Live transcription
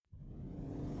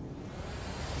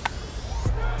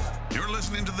You're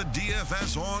listening to the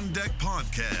DFS On Deck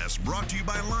podcast, brought to you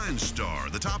by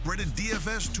LineStar, the top-rated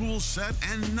DFS tool set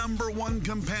and #1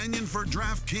 companion for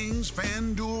DraftKings,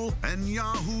 FanDuel, and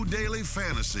Yahoo Daily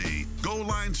Fantasy. Go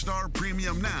LineStar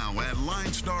Premium now at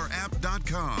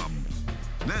linestarapp.com.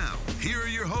 Now, here are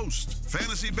your hosts,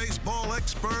 fantasy baseball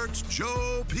experts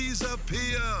Joe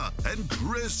Pisapia and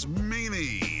Chris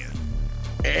Meany.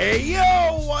 Hey,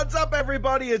 yo, what's up,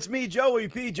 everybody? It's me, Joey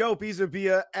P. Joe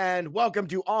Pisapia, and welcome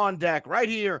to On Deck right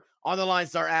here on the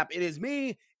LineStar app. It is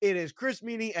me, it is Chris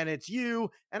Meany, and it's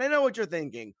you. And I know what you're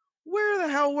thinking. Where the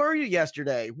hell were you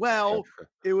yesterday? Well,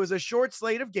 it was a short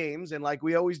slate of games, and like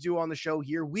we always do on the show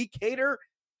here, we cater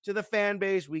to the fan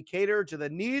base, we cater to the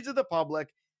needs of the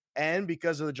public, and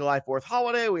because of the July 4th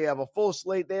holiday, we have a full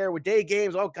slate there with day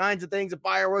games, all kinds of things, and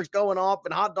fireworks going off,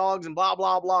 and hot dogs, and blah,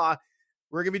 blah, blah.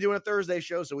 We're going to be doing a Thursday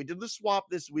show, so we did the swap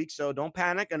this week, so don't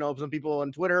panic. I know some people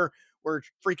on Twitter were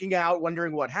freaking out,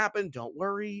 wondering what happened. Don't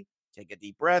worry. Take a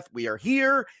deep breath. We are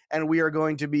here, and we are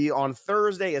going to be on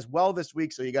Thursday as well this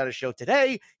week, so you got a show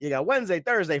today. You got Wednesday,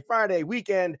 Thursday, Friday,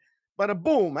 weekend. Bada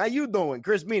boom. How you doing,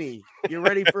 Chris Meany? You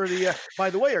ready for the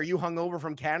by the way, are you hungover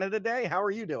from Canada Day? How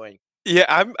are you doing? Yeah,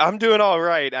 I'm doing all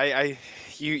right.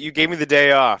 You gave me the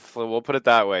day off. We'll put it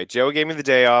that way. Joe gave me the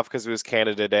day off because it was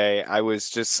Canada Day. I was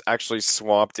just actually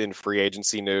swamped in free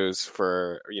agency news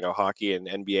for hockey and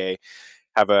NBA.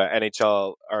 Have a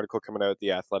NHL article coming out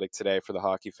The Athletic today for the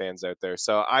hockey fans out there.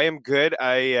 So I am good.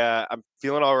 I'm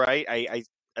feeling all right. I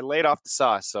laid off the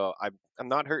sauce, so I'm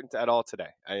not hurting at all today.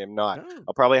 I am not. Oh,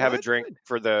 I'll probably have a that's drink good.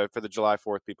 for the July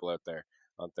 4th people out there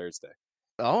on Thursday.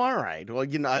 Oh, all right. Well,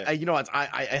 I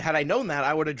had I known that,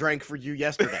 I would have drank for you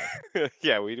yesterday.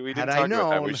 Yeah, we didn't Had I talk about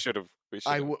that. known, We should have.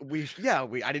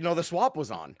 I didn't know the swap was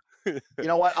on. You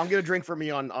know what? I'm gonna drink for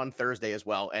me on Thursday as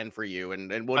well, and for you,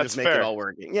 and we'll That's just make fair. it all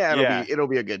working. Yeah, it'll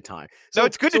be a good time. So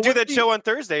it's good to do what's that the- show on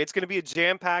Thursday. It's going to be a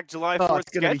jam-packed July 4th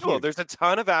it's gonna be schedule. huge. There's a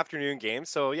ton of afternoon games,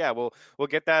 so yeah, we'll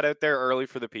get that out there early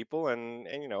for the people, and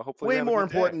hopefully we Way have a more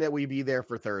good day. important that we be there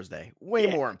for Thursday. Way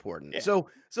Yeah, more important. yeah. So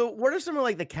what are some of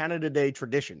like the Canada Day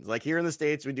traditions? Like here in the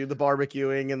States, we do the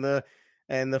barbecuing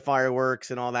and the fireworks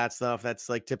and all that stuff. That's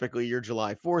like typically your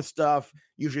July 4th stuff.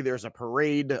 Usually there's a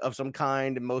parade of some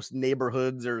kind in most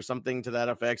neighborhoods or something to that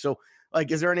effect. So like,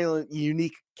 is there any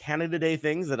unique Canada Day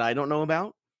things that I don't know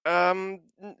about?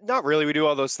 Not really. We do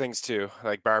all those things too,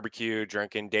 like barbecue,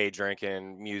 drinking, day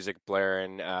drinking, music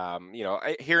blaring.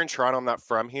 Here in Toronto, I'm not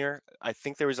from here. I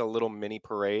think there was a little mini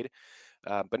parade.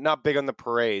 But not big on the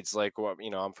parades. Like,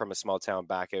 I'm from a small town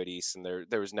back out east, and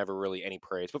there was never really any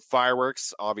parades. But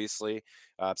fireworks, obviously,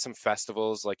 some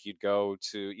festivals like you'd go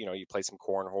to. You play some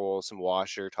cornhole, some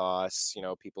washer toss.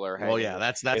 People are hanging. Well, yeah,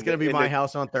 that's going to be my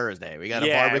house on Thursday. We got a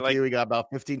Yeah, barbecue. We got about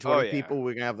 15, 20 yeah. people.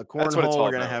 We're gonna have the That's what it's cornhole. all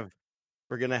We're about.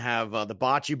 gonna have the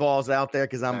bocce balls out there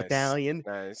because I'm Nice, Italian.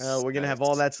 nice. We're gonna have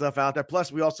all that stuff out there.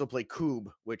 Plus, we also play Coob,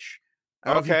 which I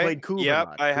don't know if you Okay. played Coob or Yep,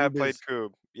 not. I have Coob played is- Coob.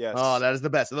 Yes. Oh, that is the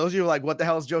best. So those of you like, what the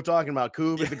hell is Joe talking about?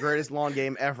 Coob is the greatest long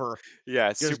game ever. Yeah,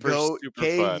 Just super go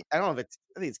fun. I don't know if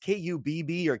I think it's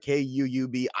KUBB or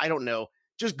KUUB. I don't know.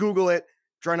 Just Google it.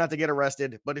 Try not to get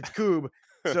arrested, but it's Coob.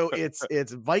 So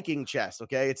it's Viking chess.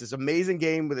 Okay. It's this amazing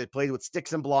game with it played with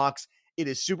sticks and blocks. It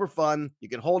is super fun. You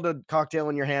can hold a cocktail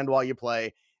in your hand while you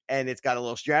play, and it's got a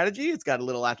little strategy. It's got a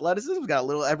little athleticism. It's got a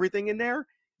little everything in there.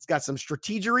 It's got some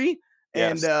strategery.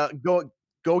 Yes. And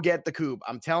go get the Coob.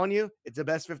 I'm telling you, it's the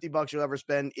best $50 you'll ever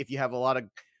spend if you have a lot of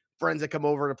friends that come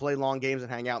over to play long games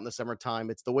and hang out in the summertime.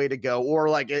 It's the way to go. Or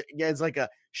like it's like a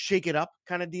shake it up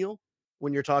kind of deal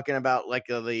when you're talking about like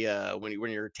when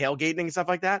you're tailgating and stuff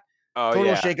like that. Oh, Total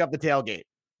yeah. shake up the tailgate.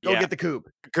 Go get the Coob.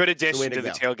 Good way addition to to the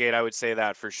go. tailgate, I would say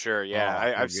that for sure.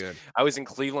 Yeah, Oh, good. I was in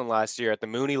Cleveland last year at the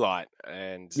Mooney lot,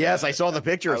 and Yes, I saw the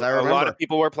pictures. I a remember. lot of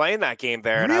people were playing that game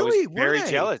there, and I was Really? very Were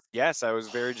they? jealous. Yes, I was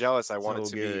very jealous. I So wanted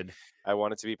to good. be. I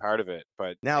wanted to be part of it,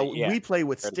 but Now yeah, we play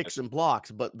with very sticks good. and blocks,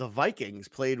 but the Vikings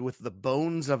played with the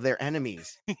bones of their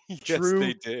enemies. yes, True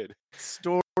they did.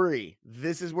 Story.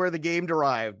 This is where the game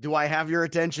derived. Do I have your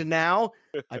attention now?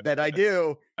 I bet I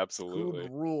do. Absolutely.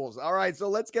 Coob rules. All right, so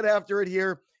let's get after it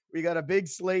here. We got a big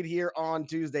slate here on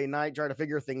Tuesday night. Try to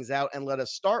figure things out, and let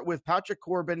us start with Patrick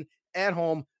Corbin at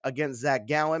home against Zach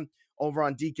Gallen. Over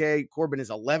on DK, Corbin is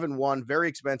 11-1, very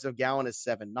expensive. Gallen is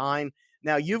 7-9.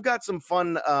 Now, you've got some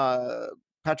fun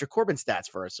Patrick Corbin stats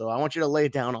for us, so I want you to lay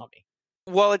it down on me.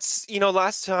 Well, it's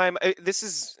last time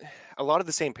a lot of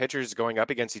the same pitchers going up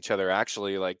against each other,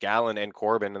 actually, like Gallen and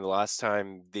Corbin. And the last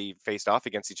time they faced off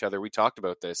against each other, we talked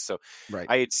about this. So Right.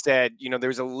 I had said,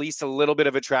 there's at least a little bit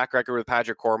of a track record with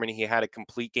Patrick Corbin. He had a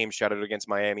complete game shutout against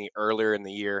Miami earlier in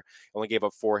the year, only gave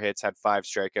up 4 hits, had 5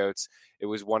 strikeouts. It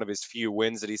was one of his few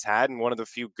wins that he's had and one of the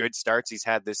few good starts he's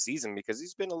had this season because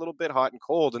he's been a little bit hot and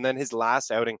cold. And then his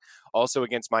last outing also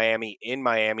against Miami in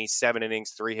Miami, 7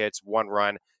 innings, 3 hits, 1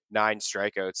 run, 9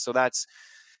 strikeouts. So that's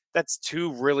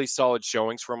 2 really solid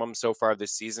showings from him so far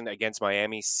this season against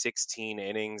Miami. 16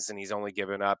 innings, and he's only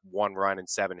given up 1 run and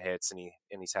 7 hits, and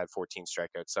he's had 14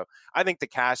 strikeouts. So I think the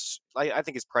cash, I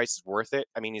think his price is worth it.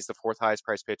 I mean, he's the 4th highest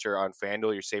priced pitcher on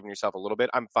FanDuel. You're saving yourself a little bit.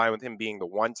 I'm fine with him being the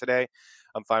 1 today.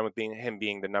 I'm fine with him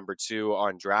being the number 2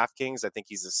 on DraftKings. I think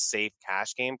he's a safe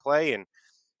cash game play, and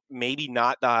maybe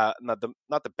not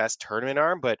the best tournament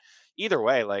arm, but either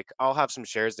way, like I'll have some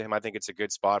shares to him. I think it's a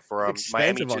good spot for him.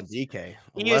 Expensive Miami on DK.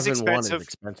 He is expensive.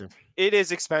 Expensive. It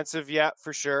is expensive, yeah,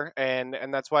 for sure, and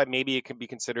that's why maybe it can be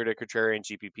considered a contrarian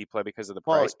GPP play because of the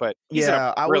price. But he's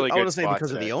I would say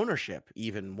because today. Of the ownership,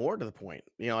 even more to the point.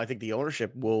 I think the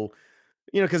ownership will.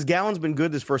 Because Gallen's been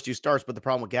good his first 2 starts, but the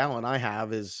problem with Gallen I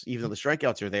have is even though the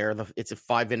strikeouts are there, it's a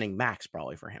 5-inning max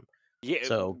probably for him. Yeah,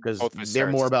 so because they're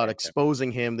more about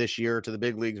exposing him this year to the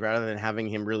big leagues rather than having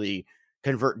him really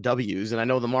convert W's. And I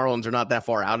know the Marlins are not that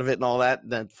far out of it and all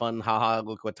that fun, haha,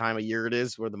 look what time of year it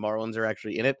is where the Marlins are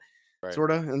actually in it,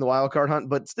 sort of in the wild card hunt.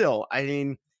 But still, I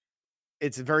mean,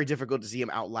 it's very difficult to see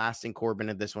him outlasting Corbin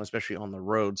at this one, especially on the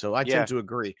road. So I tend to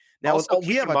agree. Now, also,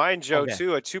 keep in mind, Joe,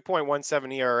 too, a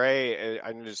 2.17 ERA.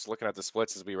 I'm just looking at the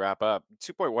splits as we wrap up.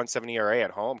 2.17 ERA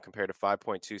at home compared to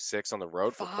 5.26 on the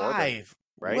road for Corbin.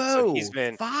 Right. Whoa, so he's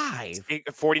been 5.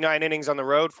 49 innings on the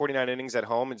road, 49 innings at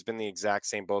home. It's been the exact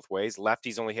same both ways.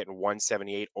 Lefty's only hitting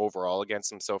 178 overall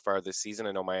against him so far this season.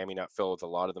 I know Miami not filled with a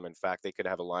lot of them. In fact, they could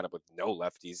have a lineup with no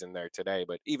lefties in there today.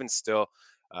 But even still,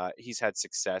 he's had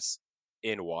success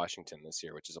in Washington this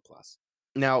year, which is a plus.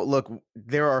 Now, look,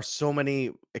 there are so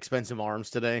many expensive arms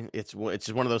today. It's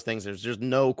just one of those things. There's just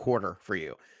no quarter for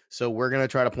you. So we're going to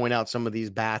try to point out some of these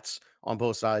bats on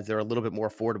both sides. They're a little bit more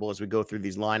affordable as we go through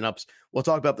these lineups. We'll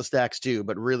talk about the stacks too,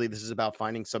 but really this is about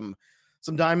finding some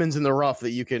diamonds in the rough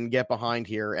that you can get behind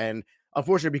here. And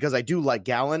unfortunately, because I do like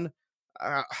Gallen,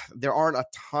 there aren't a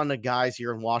ton of guys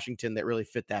here in Washington that really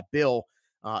fit that bill.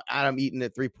 Adam Eaton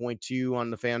at 3.2 on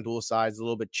the FanDuel side is a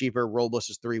little bit cheaper. Robles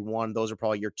is 3.1. Those are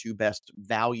probably your 2 best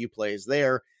value plays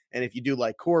there. And if you do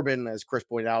like Corbin, as Chris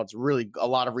pointed out, it's really a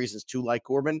lot of reasons to like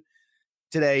Corbin.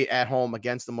 Today at home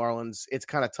against the Marlins, it's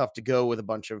kind of tough to go with a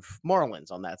bunch of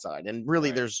Marlins on that side. And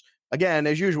really there's, again,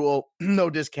 as usual, no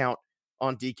discount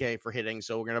on DK for hitting.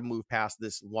 So we're going to move past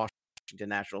this Washington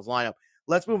Nationals lineup.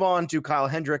 Let's move on to Kyle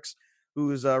Hendricks,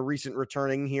 who's recent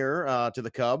returning here to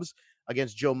the Cubs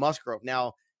against Joe Musgrove.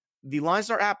 Now, the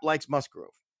LineStar app likes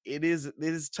Musgrove. It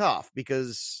is tough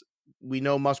because we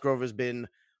know Musgrove has been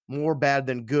more bad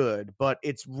than good, but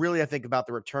it's really, I think, about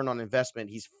the return on investment.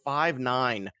 He's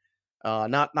 5'9",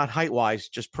 not height-wise,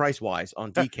 just price-wise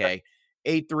on DK,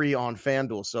 8.3 on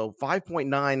FanDuel. So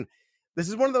 5.9, this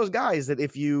is one of those guys that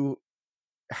if you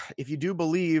do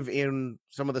believe in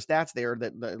some of the stats there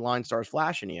that the LineStar is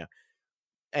flashing you,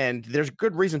 and there's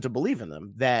good reason to believe in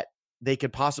them, that they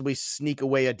could possibly sneak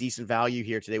away a decent value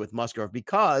here today with Musgrove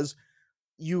because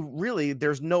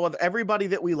there's no other, everybody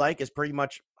that we like is pretty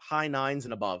much high 9s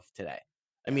and above today.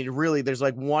 I mean, really, there's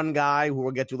like one guy who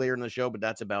we'll get to later in the show, but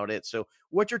that's about it. So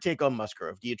what's your take on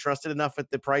Musgrove? Do you trust it enough at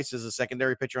the price as a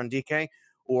secondary pitcher on DK,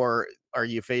 or are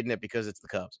you fading it because it's the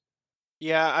Cubs?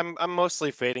 Yeah, I'm mostly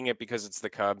fading it because it's the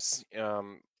Cubs.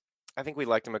 I think we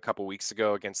liked him a couple weeks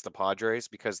ago against the Padres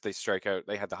because they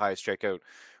had the highest strikeout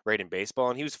rate in baseball,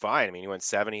 and he was fine. I mean, he went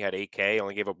 7, he had 8K,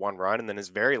 only gave up 1 run, and then his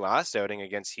very last outing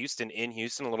against Houston in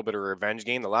Houston, a little bit of a revenge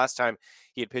game. The last time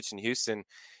he had pitched in Houston,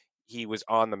 he was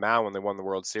on the mound when they won the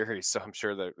World Series, so I'm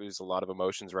sure that there was a lot of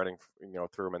emotions running,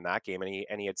 through him in that game,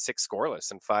 and he had 6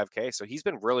 scoreless and 5K, so he's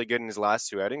been really good in his last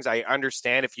 2 outings. I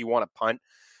understand if you want to punt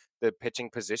the pitching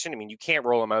position. I mean, you can't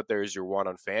roll him out there as your 1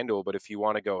 on FanDuel, but if you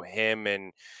want to go him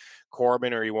and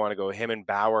Corbin, or you want to go him and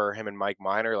Bauer, him and Mike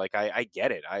Minor, like I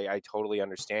get it. I totally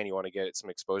understand you want to get some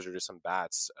exposure to some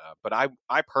bats, but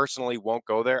I personally won't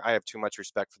go there. I have too much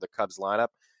respect for the Cubs lineup.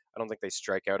 I don't think they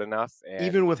strike out enough. And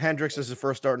even with Hendricks as his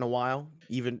first start in a while,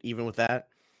 even with that.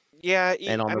 Yeah,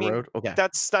 and on the road. Okay,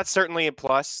 that's certainly a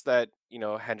plus. That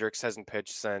Hendricks hasn't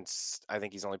pitched since, I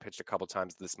think he's only pitched a couple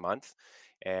times this month,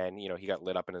 and he got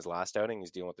lit up in his last outing.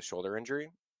 He's dealing with the shoulder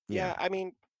injury. Yeah, I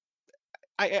mean,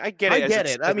 I get it. I get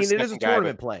it. I mean, it is a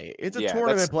tournament play. It's a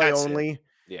tournament play only.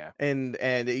 Yeah, and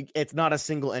it's not a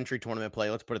single entry tournament play.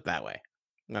 Let's put it that way.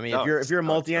 I mean, if you're a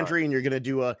multi-entry and you're going to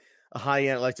do a a high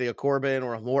end, like say a Corbin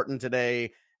or a Morton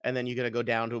today, and then you're going to go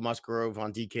down to a Musgrove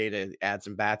on DK to add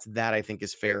some bats. That I think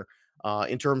is fair.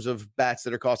 In terms of bats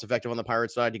that are cost effective on the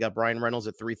Pirates side, you got Brian Reynolds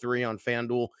at 3.3 on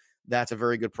FanDuel. That's a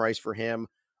very good price for him.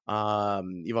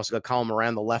 You've also got Colin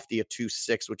Moran, the lefty, at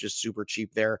 2.6, which is super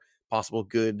cheap there. Possible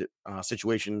good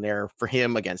situation there for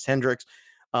him against Hendricks.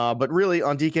 But really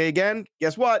on DK again,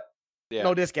 guess what? Yeah.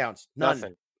 No discounts. None.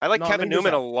 Nothing. I like Kevin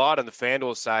Newman a lot on the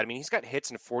FanDuel side. I mean, he's got hits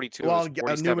in 42. Well, of his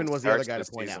 47 Newman was the other guy to starts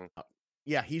point this season. out.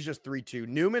 Yeah, he's just 3.2.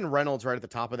 Newman Reynolds right at the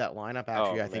top of that lineup.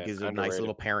 Actually, I think is a nice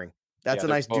little pairing. That's a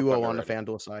nice duo on the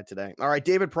FanDuel side today. All right,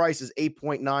 David Price is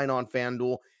 8.9 on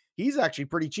FanDuel. He's actually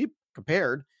pretty cheap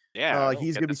compared. Yeah,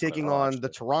 he's going to be taking on the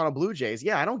Toronto Blue Jays.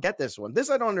 Yeah, I don't get this one.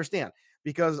 This I don't understand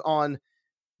because on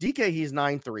DK he's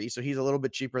 9.3, so he's a little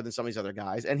bit cheaper than some of these other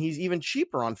guys, and he's even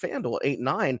cheaper on FanDuel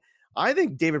 8.9. I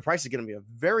think David Price is going to be a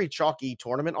very chalky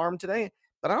tournament arm today,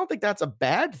 but I don't think that's a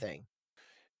bad thing.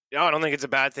 No, I don't think it's a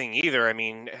bad thing either. I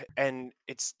mean, and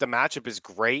it's the matchup is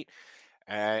great.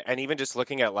 And even just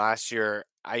looking at last year,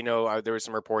 I know there were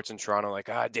some reports in Toronto like,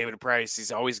 David Price,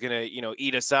 he's always going to,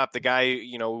 eat us up. The guy,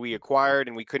 we acquired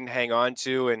and we couldn't hang on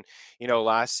to. And,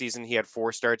 last season he had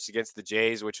 4 starts against the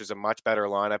Jays, which was a much better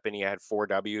lineup. And he had 4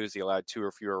 Ws. He allowed 2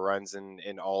 or fewer runs in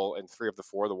 3 of the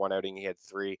 4. The one outing he had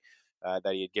 3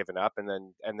 that he had given up.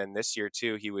 And then this year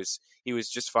too, he was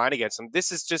just fine against them.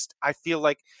 This is just, I feel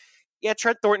like, yeah,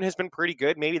 Trent Thornton has been pretty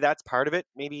good. Maybe that's part of it.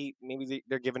 Maybe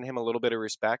they're giving him a little bit of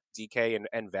respect, DK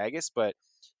and Vegas. But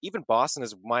even Boston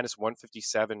is minus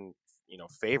 157,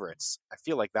 favorites. I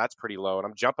feel like that's pretty low, and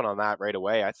I'm jumping on that right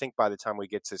away. I think by the time we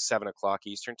get to 7 o'clock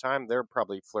Eastern time, they're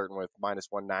probably flirting with minus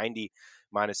 190,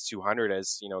 minus 200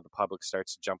 as the public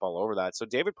starts to jump all over that. So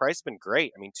David Price has been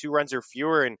great. I mean, 2 runs or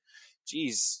fewer, and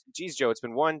geez, Joe, it's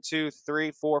been 1, 2, 3,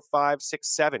 4, 5, 6,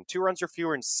 7. 2 runs or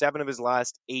fewer in 7 of his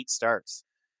last 8 starts.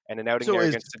 And an outing there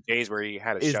against the Jays where he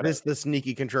had a shutout. Is this the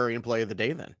sneaky contrarian play of the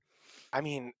day then? I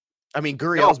mean,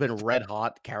 Gurriel's been red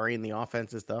hot carrying the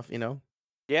offense and stuff,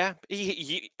 Yeah,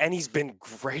 he's been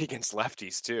great against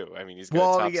lefties too. I mean, he's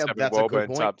got top 7 WOBA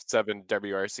and top 7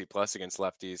 WRC plus against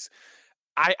lefties.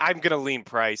 I'm going to lean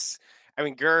Price. I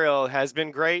mean, Gurriel has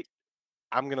been great.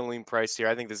 I'm going to lean Price here.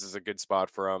 I think this is a good spot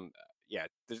for him. Yeah,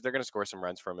 they're going to score some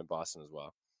runs for him in Boston as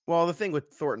well. Well, the thing with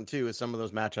Thornton too is some of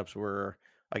those matchups were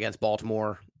against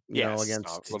Baltimore,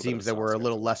 against teams that were a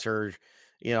little lesser,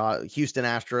 Houston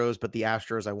Astros, but the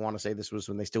Astros, I want to say this was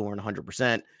when they still weren't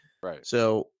 100%. Right.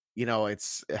 So,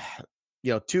 it's,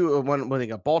 2, when they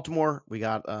got Baltimore, we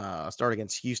got a start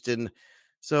against Houston.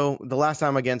 So the last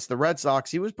time against the Red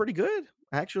Sox, he was pretty good,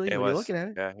 actually, when you're looking at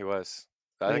it. Yeah, he was.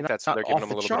 I think that's, they're giving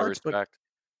him a little bit of respect.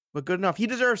 But good enough. He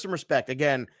deserves some respect.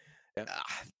 Again,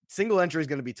 single entry is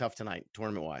going to be tough tonight,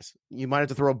 tournament-wise. You might have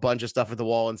to throw a bunch of stuff at the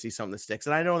wall and see something that sticks.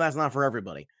 And I know that's not for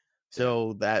everybody.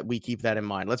 So that we keep that in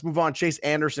mind. Let's move on. Chase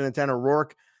Anderson and Tanner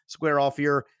Roark square off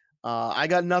here. I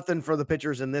got nothing for the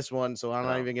pitchers in this one, so I'm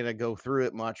not even going to go through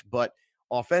it much. But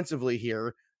offensively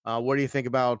here, what do you think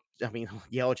about,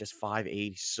 Yelich is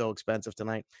 5.8. So expensive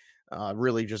tonight.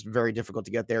 Really just very difficult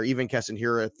to get there. Even Keston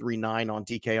Hiura at 3.9 on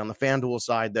DK. On the FanDuel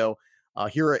side, though,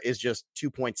 Hiura is just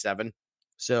 2.7.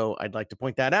 So I'd like to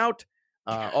point that out.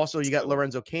 Also, you got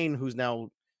Lorenzo Cain, who's now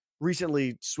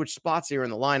recently switched spots here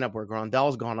in the lineup where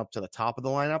Grandal's gone up to the top of the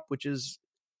lineup, which is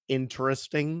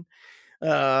interesting.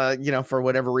 For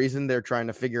whatever reason, they're trying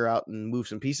to figure out and move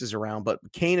some pieces around. But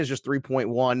Cain is just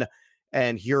 3.1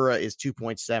 and Hiura is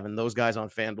 2.7. Those guys on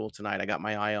FanDuel tonight, I got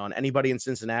my eye on. Anybody in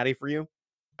Cincinnati for you?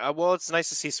 Well, it's nice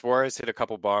to see Suarez hit a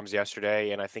couple bombs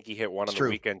yesterday, and I think he hit one on the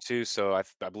weekend too. So I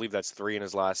believe that's 3 in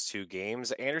his last 2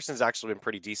 games. Anderson's actually been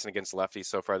pretty decent against lefties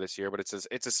so far this year, but it's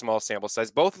a small sample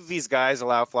size. Both of these guys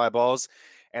allow fly balls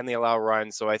and they allow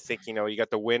runs. So I think, you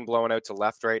got the wind blowing out to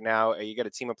left right now. You got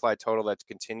a team applied total that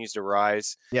continues to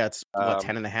rise. Yeah, it's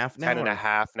 10.5 now.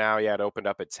 10.5 now. Yeah, it opened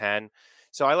up at 10.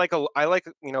 So I like a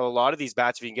lot of these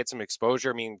bats if you can get some exposure.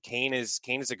 I mean, Cain is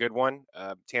a good one.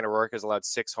 Tanner Roark has allowed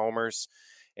 6 homers.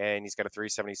 And he's got a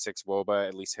 376 WOBA,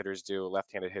 at least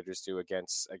left-handed hitters do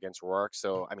against Roark.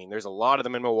 So, there's a lot of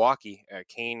them in Milwaukee.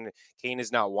 Cain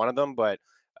is not one of them, but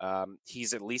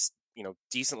he's at least,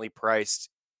 decently priced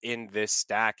in this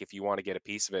stack if you want to get a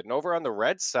piece of it. And over on the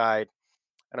Reds side,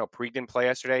 I know Puig didn't play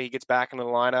yesterday. He gets back into the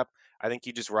lineup. I think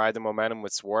you just ride the momentum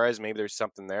with Suarez. Maybe there's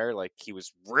something there. Like he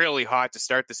was really hot to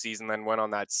start the season, then went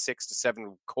on that 6 to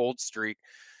 7 cold streak.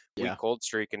 Cold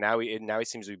streak, and now he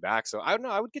seems to be back. So I don't know.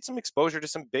 I would get some exposure to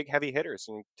some big heavy hitters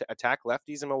and to attack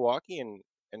lefties in Milwaukee, and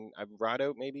I'd ride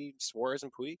out maybe Suarez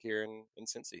and Puig here in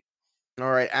Cincy. All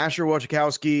right, Asher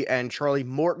Wojciechowski and Charlie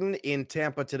Morton in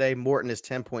Tampa today. Morton is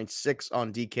 10.6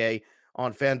 on DK,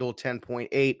 on FanDuel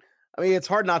 10.8. I mean, it's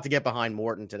hard not to get behind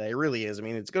Morton today. It really is. I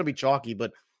mean, it's going to be chalky,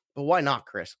 but why not,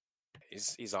 Chris?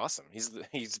 He's awesome.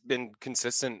 He's been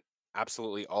consistent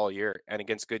absolutely all year and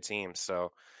against good teams.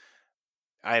 So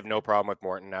I have no problem with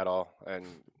Morton at all. And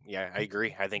yeah, I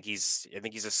agree. I think he's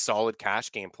a solid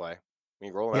cash game play. I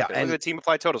mean, rolling Yeah, out there. Look at the team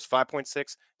applied totals: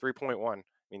 5.6, 3.1. I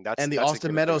mean, that's the that's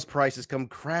Austin Meadows price has come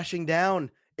crashing down.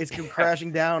 It's come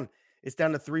crashing down. It's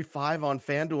down to 3.5 on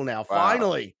FanDuel now.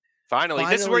 Wow. Finally,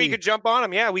 this is where you could jump on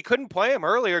him. Yeah, we couldn't play him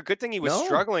earlier. Good thing he was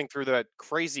struggling through that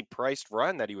crazy priced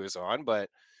run that he was on, but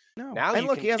now you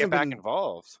can get back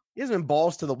involved. He hasn't been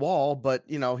balls to the wall, but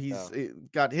he's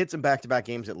got hits in back-to-back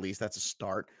games at least. That's a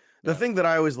start. The thing that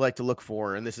I always like to look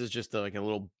for, and this is just like a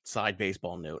little side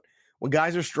baseball note, when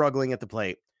guys are struggling at the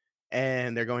plate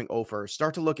and they're going over,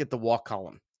 start to look at the walk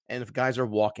column. And if guys are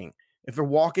walking,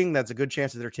 that's a good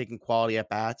chance that they're taking quality at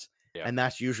bats. Yeah. And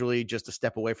that's usually just a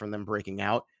step away from them breaking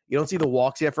out. You don't see the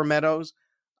walks yet for Meadows.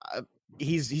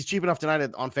 He's cheap enough tonight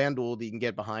on FanDuel that you can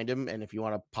get behind him. And if you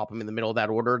want to pop him in the middle of that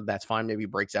order, that's fine. Maybe he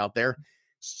breaks out there.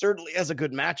 Certainly has a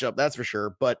good matchup, that's for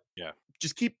sure. But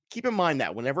just keep in mind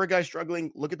that whenever a guy's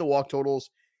struggling, look at the walk totals.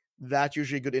 That's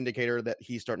usually a good indicator that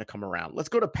he's starting to come around. Let's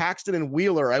go to Paxton and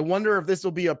Wheeler. I wonder if this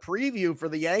will be a preview for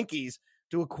the Yankees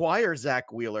to acquire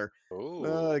Zach Wheeler.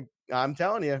 I'm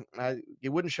telling you, it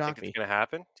wouldn't shock me. It's going to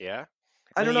happen? Yeah.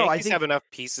 I don't know. I think have enough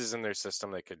pieces in their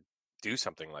system that could do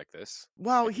something like this.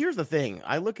 Well, here's the thing.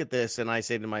 I look at this and I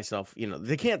say to myself,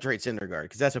 they can't trade Syndergaard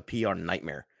because that's a PR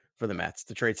nightmare for the Mets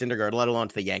to trade Syndergaard, let alone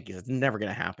to the Yankees. It's never going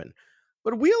to happen.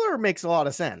 But Wheeler makes a lot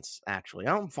of sense, actually.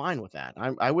 I'm fine with that.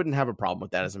 I wouldn't have a problem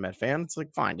with that as a Met fan. It's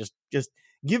like, fine, just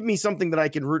give me something that I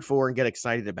can root for and get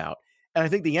excited about. And I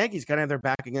think the Yankees kind of have their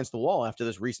back against the wall after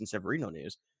this recent Severino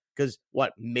news. Because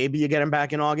maybe you get him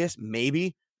back in August?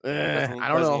 Maybe. I don't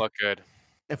know. Doesn't look good.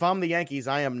 If I'm the Yankees,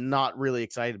 I am not really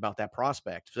excited about that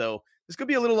prospect. So this could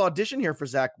be a little audition here for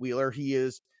Zach Wheeler. He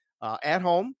is at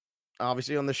home,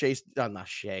 obviously on the Shea. Not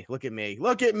Shea. Look at me.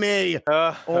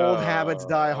 Old habits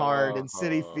die hard in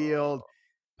Citi Field.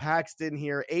 Paxton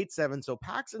here, 8-7. So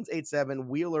Paxton's 8-7,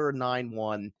 Wheeler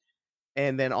 9-1.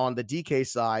 And then on the DK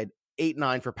side,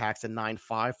 8-9 for Paxton,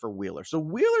 9-5 for Wheeler. So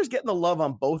Wheeler's getting the love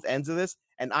on both ends of this,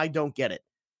 and I don't get it.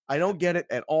 I don't get it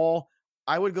at all.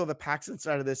 I would go the Paxton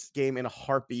side of this game in a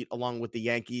heartbeat along with the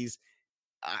Yankees.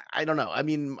 I don't know. I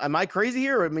mean, am I crazy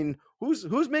here? I mean,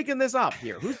 who's making this up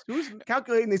here? Who's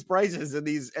calculating these prices and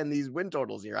these win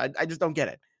totals here? I just don't get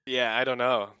it. Yeah, I don't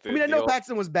know. I know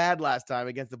Paxton was bad last time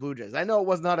against the Blue Jays. I know it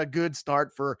was not a good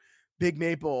start for Big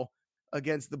Maple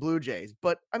against the Blue Jays,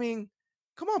 but I mean,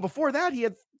 come on. Before that, he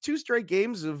had 2 straight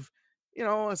games of,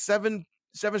 7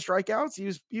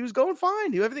 strikeouts. He was going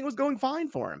fine. Everything was going fine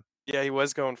for him. Yeah, he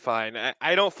was going fine.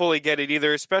 I don't fully get it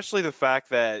either, especially the fact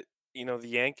that, the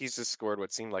Yankees just scored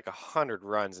what seemed like 100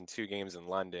 runs in 2 games in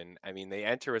London. I mean, they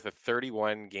enter with a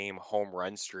 31-game home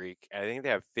run streak. I think they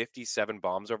have 57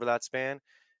 bombs over that span.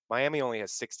 Miami only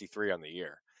has 63 on the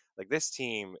year. Like, this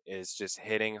team is just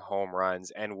hitting home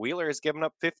runs, and Wheeler has given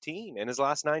up 15 in his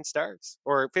last 9 starts,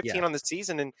 or 15 on the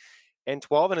season and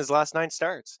 12 in his last 9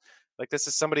 starts. Like, this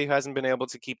is somebody who hasn't been able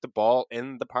to keep the ball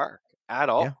in the park at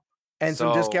all. Yeah. And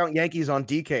some discount Yankees on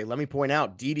DK. Let me point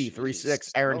out, Didi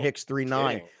 3.6, Aaron Hicks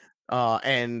 3.9,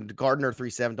 and Gardner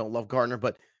 3.7. Don't love Gardner,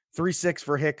 but 3.6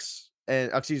 for Hicks,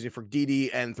 for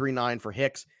Didi, and 3.9 for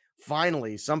Hicks.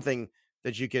 Finally, something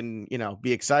that you can,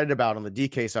 be excited about on the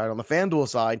DK side. On the FanDuel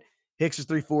side, Hicks is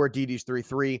 3.4, Didi's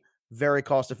 3.3. Very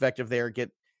cost effective there.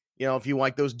 Get, if you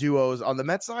like those duos. On the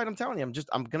Mets side, I'm telling you,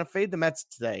 I'm gonna fade the Mets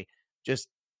today. Do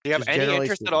you have any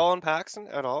interest at all in Paxton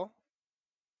at all?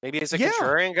 Maybe as a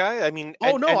contrarian guy? I mean,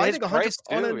 I think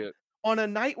 100 on a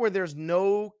night where there's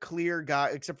no clear guy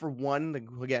except for one.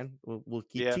 Again, we'll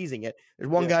keep teasing it. There's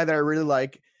one guy that I really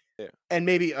like, and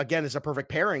maybe again it's a perfect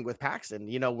pairing with Paxton.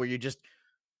 Where you just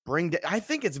I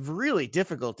think it's really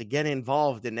difficult to get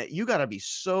involved in it. You got to be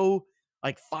so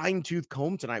fine-tooth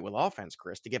comb tonight with offense,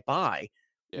 Chris, to get by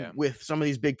with some of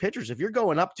these big pitchers. If you're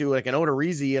going up to like an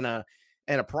Odorizzi and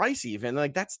a Price, even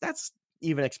that's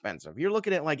even expensive. You're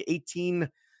looking at 18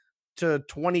 to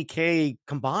 20K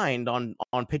combined on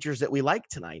pitchers that we like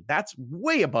tonight. That's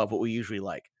way above what we usually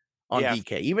like on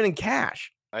DK, even in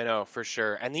cash. I know, for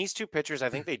sure. And these 2 pitchers, I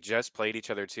think they just played each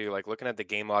other too. Like, looking at the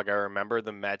game log, I remember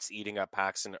the Mets eating up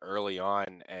Paxton early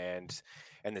on, and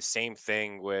the same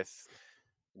thing with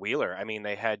Wheeler. I mean,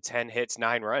 they had 10 hits,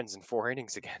 9 runs, and 4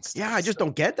 innings against. Yeah, I just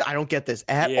don't get that. I don't get this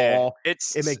at all. It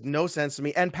makes no sense to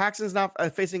me. And Paxton's not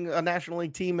facing a National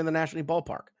League team in the National League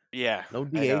ballpark. Yeah, no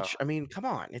DH. I mean, come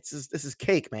on. This is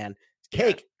cake, man. It's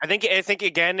cake. I think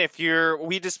again,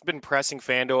 we just been pressing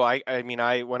FanDuel. I mean,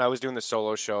 when I was doing the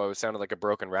solo show, it sounded like a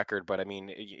broken record, but I mean,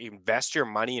 invest your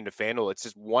money into FanDuel. It's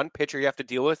just one pitcher you have to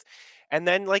deal with. And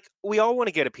then, like, we all want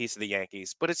to get a piece of the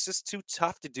Yankees, but it's just too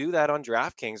tough to do that on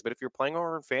DraftKings. But if you're playing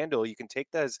over on FanDuel, you can take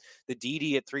those, the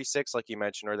Didi at 3.6, like you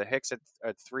mentioned, or the Hicks at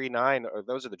 3.9, or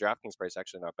those are the DraftKings price,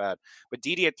 actually not bad. But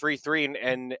Didi at 3.3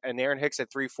 and Aaron Hicks at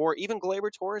 3.4, even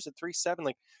Gleyber Torres at 3.7.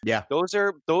 Like, Yeah,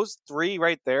 those three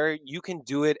right there. You can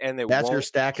do it, and that's your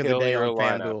stack of the day on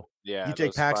FanDuel. Yeah, you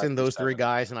take Paxton, those 3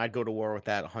 guys, and I'd go to war with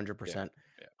that 100%.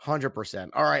 100%.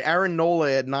 All right, Aaron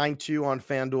Nola at 9.2 on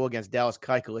FanDuel against Dallas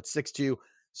Keuchel at 6.2.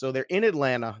 So they're in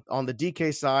Atlanta. On the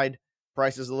DK side,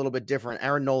 price is a little bit different.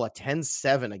 Aaron Nola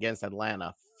 10-7 against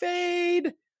Atlanta.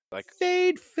 Fade.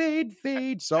 Fade.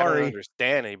 Sorry. I don't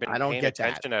understand. You've been paying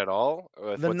attention at all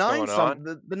with what's going on?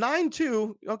 The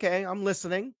 9.2. Okay, I'm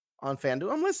listening on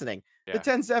FanDuel. I'm listening. Yeah. The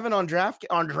 10-7 on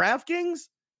DraftKings.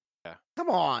 Yeah. Come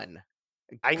on.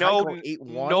 I know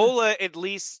Nola, at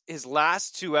least his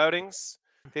last 2 outings,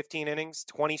 15 innings,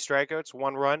 20 strikeouts,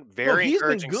 1 run. Very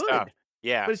encouraging stuff.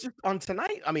 Yeah. But it's just on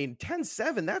tonight. I mean,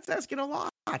 10-7, that's asking a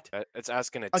lot. It's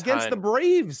asking a ton. Against the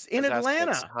Braves in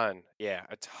Atlanta. A ton. Yeah,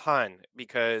 a ton.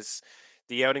 Because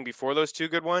the outing before those 2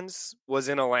 good ones was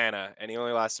in Atlanta, and he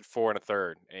only lasted 4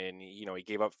 1/3. And, he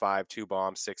gave up 5, 2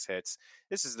 bombs, 6 hits.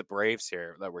 This is the Braves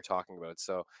here that we're talking about.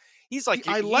 So he's like,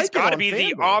 he's got to be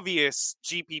the obvious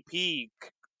GPP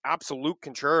absolute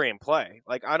contrarian play.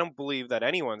 Like, I don't believe that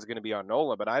anyone's going to be on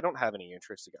Nola, but I don't have any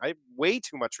interest. I have way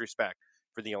too much respect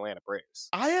for the Atlanta Braves.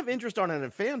 I have interest on it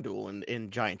at FanDuel in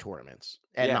giant tournaments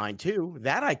at 9.2.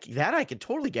 That I could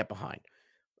totally get behind.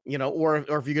 Or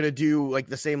if you're gonna do like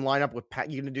the same lineup with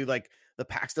you're gonna do like the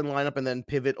Paxton lineup and then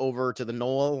pivot over to the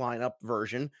Nola lineup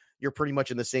version. You're pretty much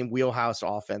in the same wheelhouse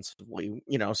offensively.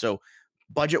 So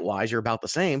budget wise, you're about the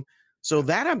same. So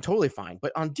that I'm totally fine.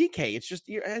 But on DK,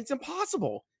 it's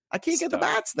impossible. I can't get the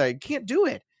bats there. Can't do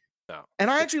it. No.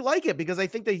 And I actually like it because I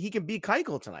think that he can beat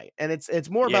Keuchel tonight. And it's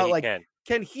more about like,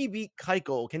 can he beat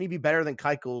Keuchel? Can he be better than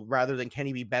Keuchel rather than can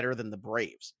he be better than the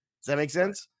Braves? Does that make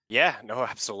sense? Yeah, no,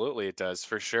 absolutely it does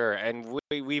for sure. And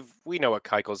we know what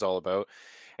Keuchel's all about.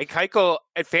 And Keuchel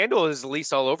at FanDuel is at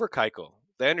least all over Keuchel.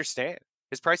 They understand.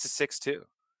 His price is 6.2.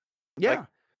 Yeah. Like,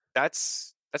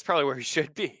 that's probably where he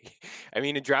should be. I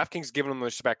mean, in DraftKings giving him the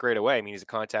respect right away. I mean, he's a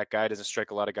contact guy, doesn't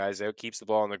strike a lot of guys out, keeps the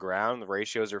ball on the ground. The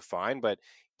ratios are fine, but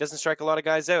doesn't strike a lot of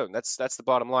guys out. And that's the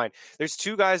bottom line. There's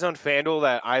 2 guys on FanDuel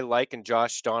that I like, and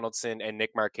Josh Donaldson and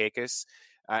Nick Markakis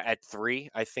at 3.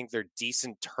 I think they're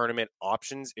decent tournament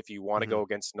options if you want to go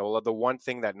against Nola. The one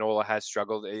thing that Nola has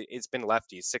struggled, it's been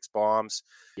lefties, 6 bombs,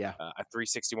 a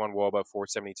 361 WOBA,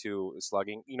 472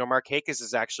 slugging. Markakis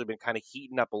has actually been kind of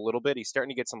heating up a little bit. He's starting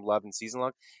to get some love in season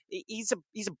long. He's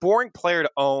a boring player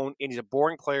to own, and he's a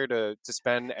boring player to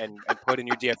spend and put in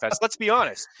your DFS. Let's be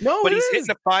honest. But he's hitting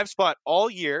the 5 spot all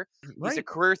year. Right. He's a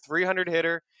career 300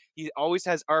 hitter. He always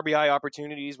has RBI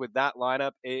opportunities with that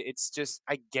lineup. It's just,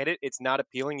 I get it. It's not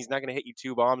appealing. He's not going to hit you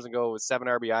 2 bombs and go with 7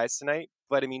 RBIs tonight.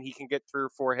 But I mean, he can get 3 or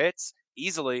 4 hits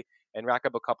easily and rack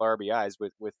up a couple RBIs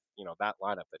with that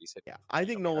lineup that he's hitting. Yeah, I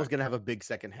think Nola's going to have a big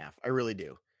second half. I really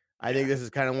do. I think this is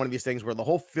kind of one of these things where the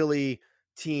whole Philly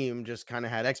team just kind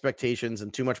of had expectations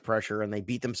and too much pressure, and they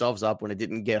beat themselves up when it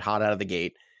didn't get hot out of the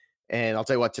gate. And I'll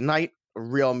tell you what, tonight,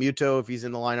 Real Muto, if he's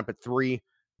in the lineup at 3,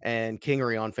 and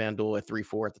Kingery on FanDuel at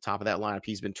 3-4 at the top of that lineup.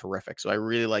 He's been terrific. So I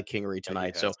really like Kingery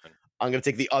tonight. So I'm going to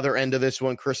take the other end of this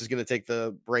one. Chris is going to take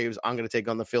the Braves. I'm going to take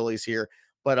on the Phillies here,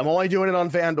 but I'm only doing it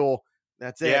on FanDuel.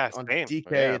 That's it. On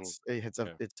DK,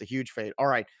 it's a huge fade. All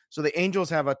right. So the Angels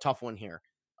have a tough one here.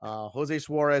 Jose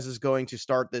Suarez is going to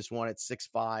start this one at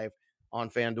 6.5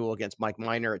 on FanDuel against Mike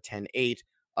Minor at 10.8.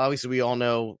 Obviously, we all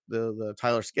know the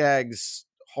Tyler Skaggs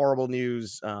horrible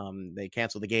news. They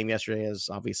canceled the game yesterday, as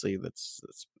obviously that's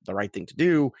the right thing to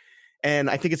do. And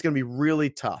I think it's going to be really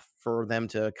tough for them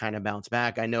to kind of bounce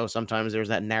back. I know sometimes there's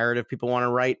that narrative people want to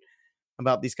write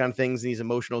about these kind of things in these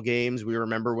emotional games. We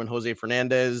remember when Jose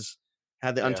Fernandez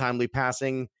had the untimely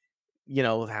passing,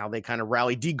 how they kind of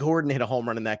rallied. D. Gordon hit a home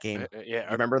run in that game.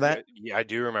 Remember that? Yeah, I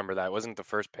do remember that. Wasn't the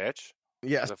first pitch?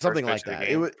 Yeah, something like that.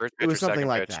 It was something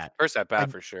like that. First at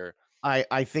bat for sure.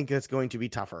 I think it's going to be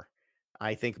tougher.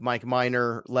 I think Mike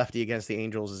Minor, lefty against the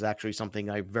Angels, is actually something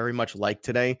I very much like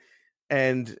today.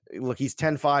 And look, he's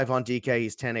 10.5 on DK.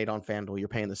 He's 10.8 on FanDuel. You're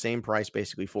paying the same price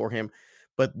basically for him.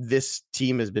 But this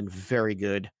team has been very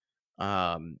good.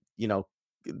 If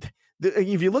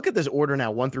you look at this order now,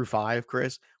 1 through 5,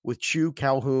 Chris, with Chu,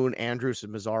 Calhoun, Andrus,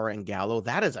 Mazzara, and Gallo,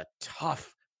 that is a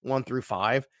tough 1 through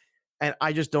 5. And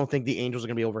I just don't think the Angels are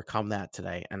going to be overcome that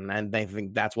today. And I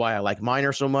think that's why I like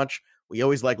Minor so much, We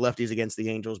always like lefties against the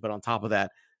Angels, but on top of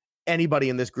that, anybody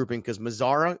in this grouping, because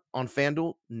Mazara on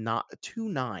FanDuel, not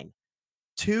 2-9.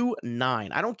 2-9.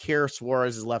 I don't care if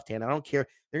Suarez is left-handed. I don't care.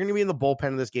 They're going to be in the bullpen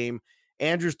in this game.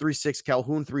 Andrews 3-6,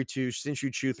 Calhoun 3-2, Shin-Soo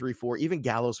Choo 3-4, even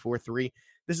Gallows 4-3.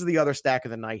 This is the other stack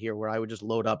of the night here where I would just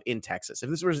load up in Texas. If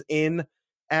this was in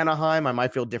Anaheim, I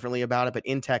might feel differently about it, but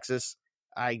in Texas,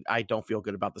 I don't feel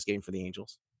good about this game for the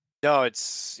Angels. No,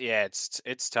 it's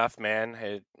tough,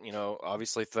 man.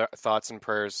 Obviously thoughts and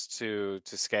prayers to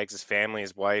Skaggs' family,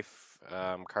 his wife,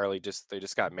 Carly. They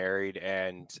just got married,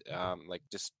 and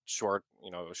just a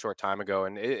short time ago,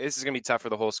 and this is gonna be tough for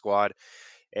the whole squad.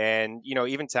 And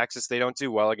even Texas, they don't do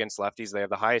well against lefties. They have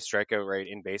the highest strikeout rate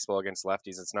in baseball against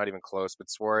lefties. It's not even close. But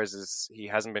Suarez he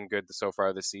hasn't been good so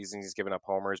far this season. He's given up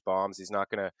homers, bombs. He's not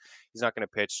gonna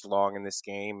pitch long in this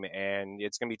game, and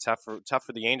it's gonna be tough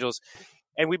for the Angels.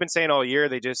 And we've been saying all year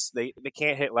they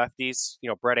can't hit lefties.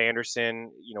 Brett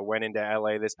Anderson, went into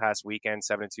LA this past weekend,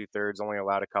 7 2/3, only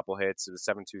allowed a couple hits. It was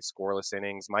 7-2 scoreless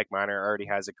innings. Mike Minor already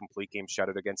has a complete game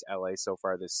shutout against LA so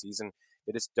far this season.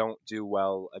 They just don't do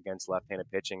well against left-handed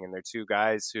pitching, and they're two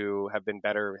guys who have been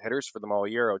better hitters for them all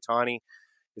year. Ohtani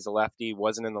is a lefty,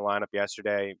 wasn't in the lineup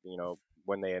yesterday.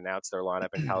 When they announced their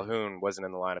lineup, and Calhoun wasn't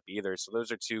in the lineup either. So those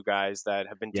are two guys that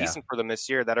have been decent for them this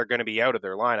year that are going to be out of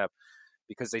their lineup,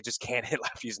 because they just can't hit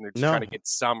lefties, and they're just trying to get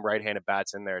some right-handed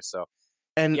bats in there. So,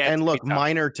 and look,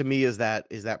 Minor to me is that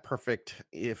perfect.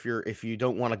 If you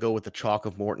don't want to go with the chalk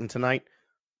of Morton tonight,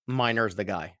 Minor's the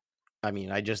guy. I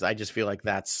mean, I just feel like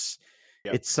it's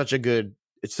such a good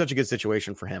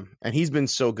situation for him, and he's been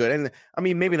so good. And I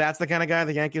mean, maybe that's the kind of guy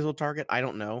the Yankees will target. I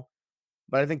don't know,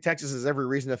 but I think Texas has every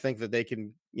reason to think that they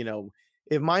can,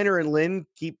 if Minor and Lynn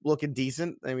keep looking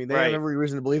decent, I mean, they have every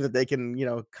reason to believe that they can,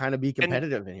 kind of be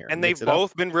competitive in here. And they've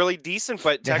both been really decent,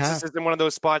 but Texas is in one of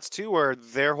those spots too where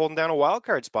they're holding down a wild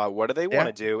card spot. What do they want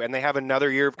to do? And they have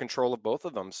another year of control of both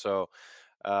of them. So,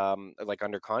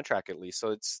 under contract at least.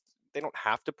 So they don't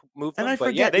have to move them. And I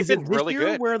forget, they've been really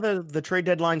good. Where the trade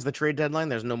deadline's the trade deadline.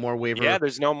 There's no more waiver. Yeah,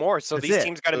 there's no more. So these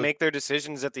teams got to make their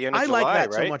decisions at the end of July, like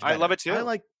that right? So much I love it too.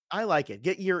 I like it.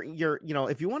 Get your,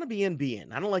 if you want to be in, be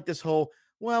in. I don't like this whole,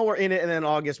 well, we're in it, and then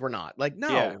August we're not.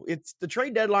 It's the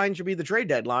trade deadline should be the trade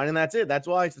deadline, and that's it. That's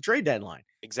why it's the trade deadline.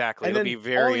 Exactly. And it'll then be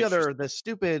very all the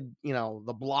stupid,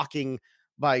 the blocking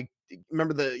by,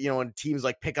 remember when teams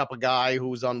pick up a guy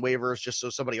who's on waivers just so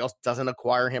somebody else doesn't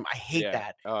acquire him. I hate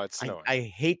that. Oh, it's annoying. I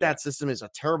hate that system. It's a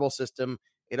terrible system.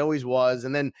 It always was.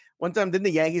 And then one time, didn't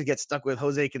the Yankees get stuck with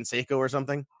Jose Canseco or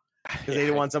something? Because they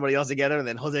didn't want somebody else to get it, and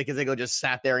then Jose Canseco just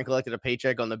sat there and collected a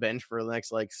paycheck on the bench for the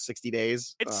next 60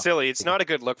 days. It's silly. It's not a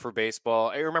good look for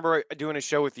baseball. I remember doing a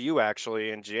show with you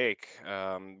actually and Jake.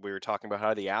 We were talking about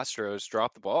how the Astros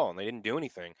dropped the ball and they didn't do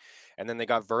anything, and then they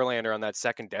got Verlander on that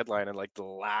second deadline in the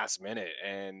last minute,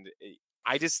 and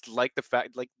I just like the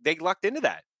fact they lucked into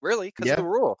that really because of the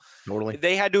rule. Totally,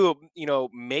 they had to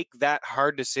make that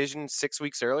hard decision 6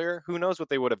 weeks earlier. Who knows what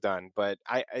they would have done? But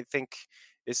I think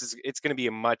it's going to be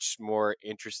a much more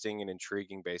interesting and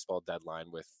intriguing baseball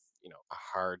deadline with a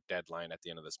hard deadline at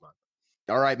the end of this month.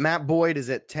 All right, Matt Boyd is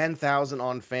at 10,000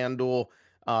 on FanDuel.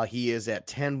 He is at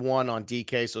 10-1 on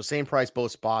DK, so same price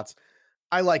both spots.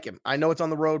 I like him. I know it's on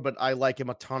the road, but I like him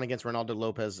a ton against Ronaldo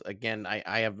Lopez. Again,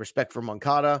 I have respect for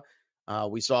Moncada.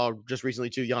 We saw just recently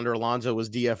too, Yonder Alonso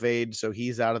was DFA'd, so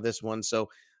he's out of this one. So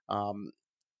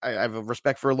I have a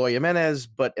respect for Eloy Jimenez,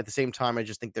 but at the same time, I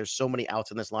just think there's so many outs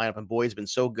in this lineup, and Boyd's been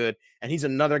so good, and he's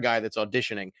another guy that's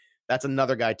auditioning. That's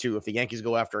another guy too. If the Yankees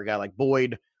go after a guy like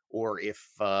Boyd, or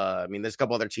if there's a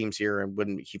couple other teams here,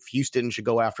 and if Houston should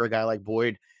go after a guy like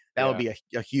Boyd, that would be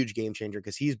a huge game changer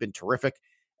because he's been terrific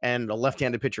and a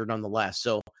left-handed pitcher nonetheless.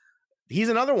 So he's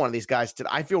another one of these guys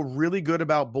that I feel really good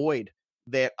about Boyd.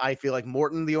 That I feel like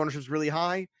Morton, the ownership's really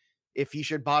high. If he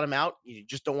should bottom out, you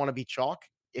just don't want to be chalk.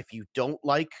 If you don't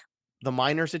like the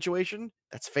Minor situation,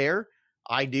 that's fair.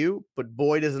 I do, but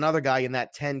Boyd is another guy in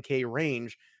that 10K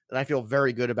range that I feel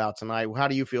very good about tonight. How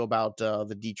do you feel about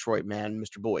the Detroit man,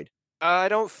 Mr. Boyd?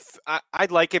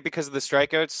 I'd like it because of the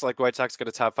strikeouts. White Sox got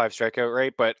a top 5 strikeout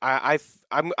rate, but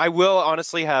I will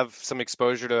honestly have some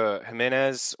exposure to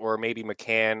Jimenez or maybe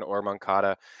McCann or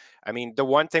Moncada. I mean, the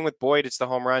one thing with Boyd, it's the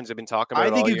home runs. I've been talking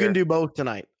about. I think you can do both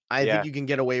tonight. I think you can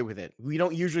get away with it. We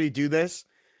don't usually do this,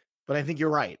 but I think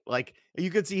you're right. You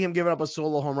could see him giving up a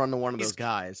solo home run to one of those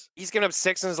guys. He's given up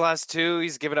 6 in his last 2.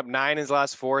 He's given up 9 in his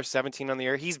last 4, 17 on the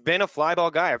year. He's been a fly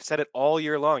ball guy. I've said it all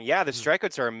year long. Yeah, the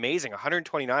strikeouts are amazing.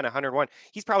 129, 101.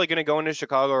 He's probably going to go into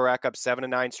Chicago, rack up 7 to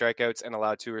 9 strikeouts, and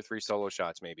allow 2 or 3 solo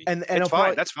shots, maybe. And it's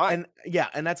fine. That's fine.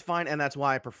 And that's fine. And that's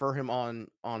why I prefer him on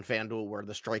FanDuel, where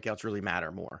the strikeouts really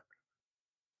matter more.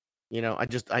 You know, I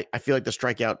feel like the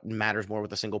strikeout matters more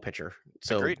with a single pitcher.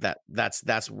 So Agreed.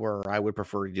 that's where I would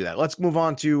prefer to do that. Let's move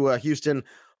on to Houston.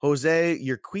 Jose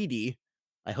Urquidy.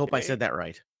 I hope I Hey, said that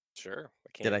right. sure.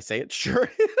 Did I say it? Sure.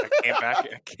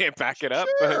 I can't back it up,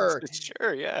 but Sure.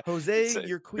 sure, yeah. Jose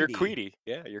You're Urquidy. Queedy.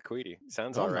 Yeah, you're Queedy.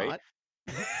 Sounds No, all I'm right. not.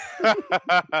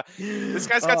 This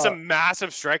guy's got some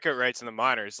massive strikeout rates in the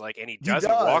minors, like, and he doesn't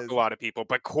walk does. a lot of people.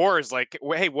 But Coors, like,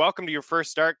 hey, welcome to your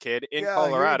first start, kid, in Yeah,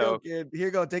 Colorado. Here you go, kid. Here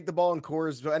you go. Take the ball in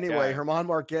Coors. But anyway, Yeah. Herman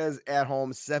Marquez at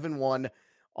home, 7-1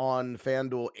 on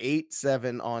FanDuel,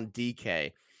 8-7 on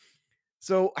DK.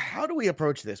 So how do we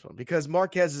approach this one? Because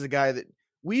Marquez is a guy that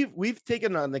we've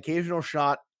taken an occasional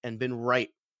shot and been right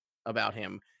about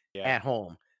him at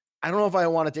home. I don't know if I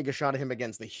want to take a shot at him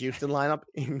against the Houston lineup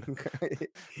in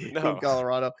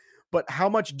Colorado, but how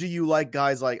much do you like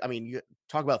guys like, I mean, you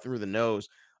talk about through the nose,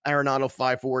 Arenado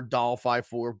 5-4, Dahl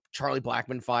 5-4, Charlie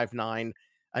Blackmon 5-9.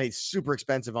 I mean, super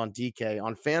expensive on DK.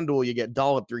 On FanDuel, you get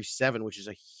Dahl at 3-7, which is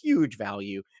a huge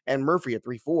value, and Murphy at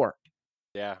 3-4.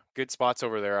 Yeah, good spots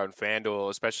over there on FanDuel,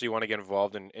 especially you want to get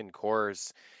involved in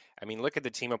Coors. I mean, look at the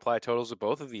team apply totals with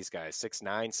both of these guys,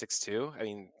 6-9, 6-2. I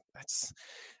mean, that's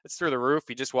through the roof.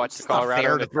 You just watched the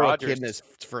Colorado and the Dodgers. A kid in his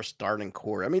first starting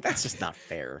core. I mean, that's just not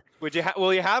fair.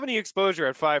 Will you have any exposure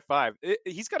at 5-5?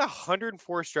 He's got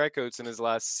 104 strikeouts in his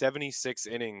last 76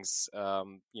 innings.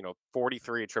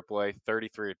 43 at AAA,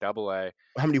 33 at AA.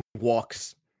 How many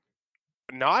walks?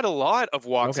 Not a lot of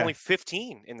walks, Okay. only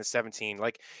 15 in the 17.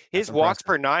 Like his walks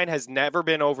per 9 has never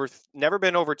been over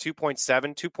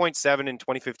 2.7, 2.7 in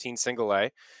 2015 single A.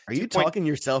 Are you talking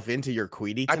yourself into your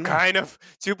Queedy tonight? Kind of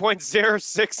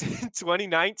 2.06 in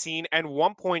 2019 and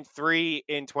 1.3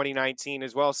 in 2019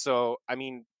 as well. So, I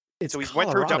mean, he's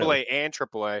went through AA and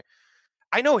AAA.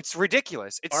 I know it's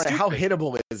ridiculous. It's all right. How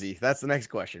hittable is he? That's the next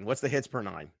question. What's the hits per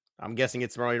 9? I'm guessing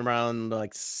it's right around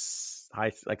like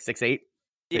 6.8.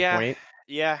 Yeah.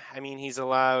 Yeah, I mean, he's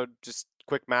allowed, just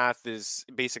quick math is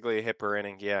basically a hit per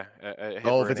inning. Yeah.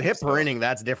 If it's a hit per inning,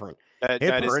 that's different.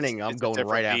 Hit per inning, I'm going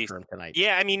right after him tonight.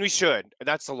 Yeah, I mean, we should.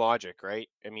 That's the logic, right?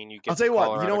 I mean, you get. I'll tell you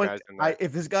what. You know what?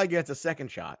 If this guy gets a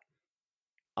second shot,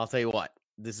 I'll tell you what.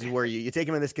 This is where you take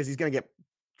him in this because he's going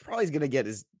to get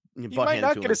his. He might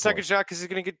not get a second shot because he's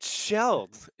going to get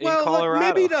shelled in Colorado.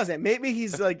 Maybe he doesn't. Maybe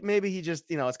he's like, maybe he just,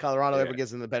 it's Colorado. Ever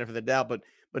gives him the benefit of the doubt, but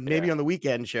maybe on the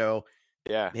weekend show.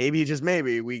 Yeah,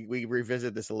 maybe we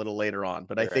revisit this a little later on.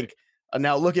 But I think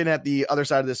now looking at the other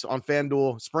side of this on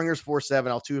FanDuel, Springer's 4-7,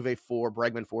 Altuve 4,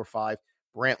 Bregman 4-5,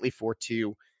 Brantley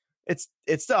 4-2.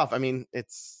 It's tough. I mean,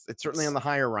 it's certainly on the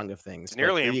higher rung of things. It's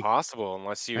nearly impossible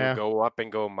unless you go up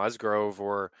and go Musgrove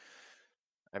or.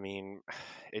 I mean,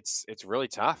 it's really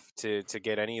tough to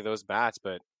get any of those bats,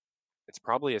 but it's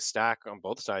probably a stack on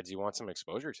both sides you want some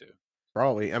exposure to.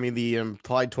 Probably. I mean, the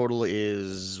implied total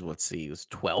is it was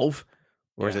 12.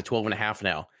 Or is it 12.5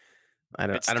 now? I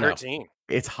don't 13. know.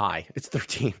 It's high. It's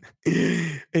 13.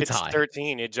 It's high.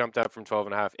 13. It jumped up from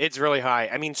 12.5. It's really high.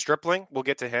 I mean, Stripling, we'll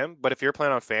get to him, but if you're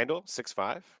playing on FanDuel, 6.5,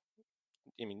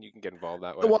 I mean, you can get involved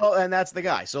that way. Well, and that's the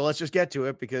guy. So let's just get to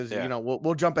it because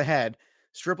we'll jump ahead.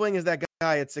 Stripling is that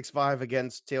guy at 6.5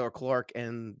 against Taylor Clark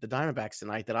and the Diamondbacks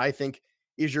tonight that I think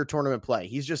is your tournament play.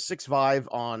 He's just 6.5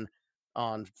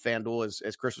 on FanDuel,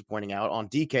 as Chris was pointing out. On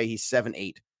DK, he's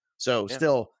 7.8. So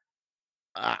still.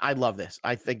 I love this.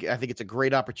 I think it's a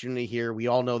great opportunity here. We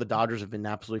all know the Dodgers have been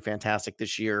absolutely fantastic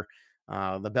this year.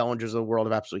 The Bellingers of the world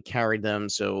have absolutely carried them.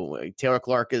 So Taylor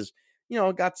Clark is,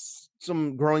 got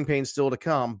some growing pains still to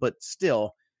come, but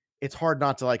still, it's hard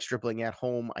not to like Stripling at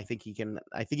home. I think he can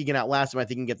outlast him. I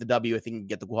think he can get the W. I think he can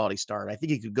get the quality start. I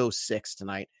think he could go 6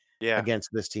 tonight against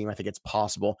this team. I think it's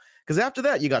possible because after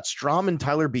that, you got Strom and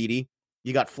Tyler Beede.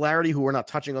 You got Flaherty, who we're not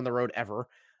touching on the road ever,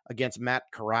 against Matt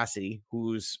Caracity,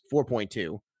 who's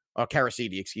 4.2.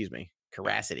 Caracity, excuse me.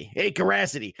 Caracity. Hey,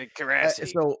 Caracity.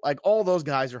 So, like, all those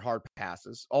guys are hard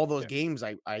passes. All those games,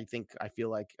 I feel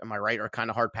like, am I right, are kind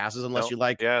of hard passes unless you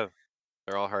like. Yeah,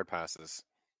 they're all hard passes.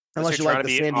 Unless you like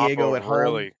the San Diego at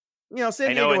home.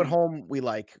 San Diego at home, we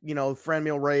like.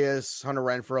 Franmil Reyes, Hunter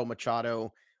Renfroe,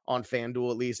 Machado on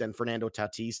FanDuel at least, and Fernando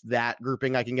Tatis. That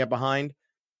grouping I can get behind.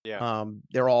 Yeah.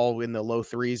 They're all in the low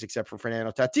 3s except for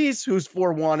Fernando Tatis, who's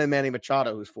 4.1, and Manny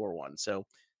Machado, who's 4.1. So,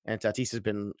 and Tatis has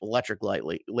been electric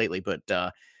lately. But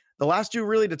the last two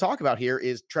really to talk about here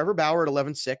is Trevor Bauer at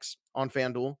 11.6 on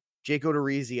FanDuel, Jake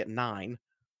Odorizzi at 9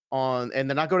 and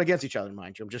they're not going against each other,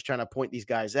 mind you. I'm just trying to point these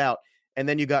guys out. And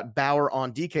then you got Bauer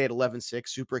on DK at 11.6,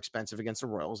 super expensive against the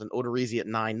Royals, and Odorizzi at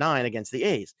 9.9 against the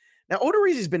A's. Now,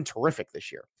 Odorizzi's been terrific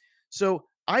this year. So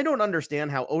I don't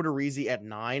understand how Odorizzi at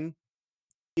 9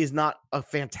 is not a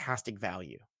fantastic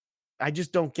value. I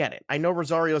just don't get it. I know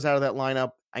Rosario's out of that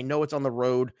lineup. I know it's on the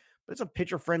road, but it's a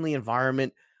pitcher-friendly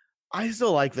environment. I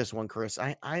still like this one, Chris.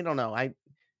 I don't know.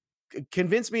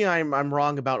 Convince me I'm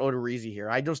wrong about Odorizzi here.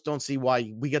 I just don't see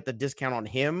why we get the discount on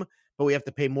him, but we have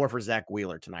to pay more for Zach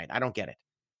Wheeler tonight. I don't get it.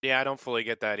 Yeah, I don't fully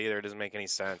get that either. It doesn't make any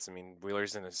sense. I mean,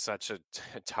 Wheeler's in such a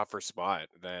tougher spot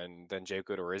than Jake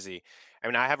Odorizzi. I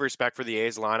mean, I have respect for the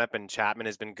A's lineup, and Chapman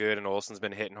has been good, and Olson's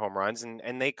been hitting home runs,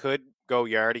 and they could go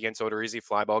yard against Odorizzi,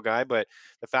 fly ball guy. But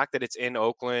the fact that it's in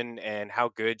Oakland and how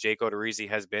good Jake Odorizzi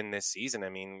has been this season, I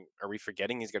mean, are we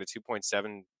forgetting he's got a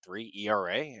 2.73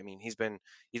 ERA? I mean, he's been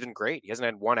great. He hasn't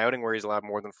had one outing where he's allowed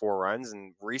more than 4 runs,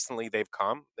 and recently they've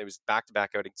come. There was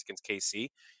back-to-back outings against KC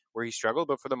where he struggled,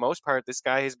 but for the most part, this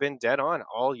guy has been dead on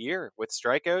all year with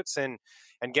strikeouts and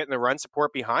getting the run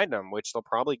support behind him, which they'll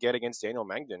probably get against Daniel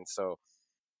Mengden. So,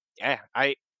 yeah,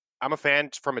 I'm a fan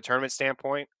from a tournament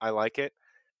standpoint. I like it.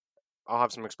 I'll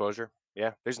have some exposure.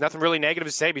 Yeah, there's nothing really negative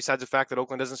to say besides the fact that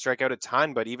Oakland doesn't strike out a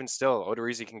ton, but even still,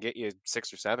 Odorizzi can get you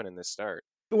 6 or 7 in this start.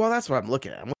 Well, that's what I'm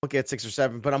looking at. I'm looking at 6 or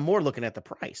 7, but I'm more looking at the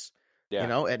price. Yeah. You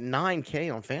know, at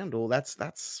 $9K on FanDuel,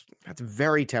 that's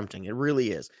very tempting. It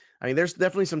really is. I mean, there's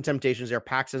definitely some temptations there.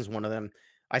 Paxton's one of them.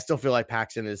 I still feel like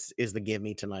Paxton is the give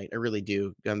me tonight. I really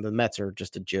do. And the Mets are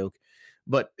just a joke.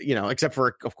 But, you know, except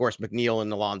for, of course, McNeil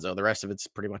and Alonso, the rest of it's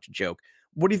pretty much a joke.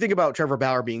 What do you think about Trevor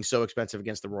Bauer being so expensive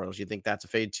against the Royals? You think that's a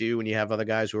fade too when you have other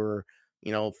guys who are,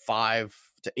 you know, $500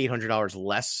 to $800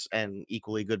 less and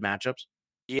equally good matchups?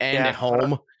 Yeah. And at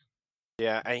home?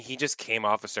 Yeah, and he just came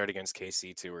off a start against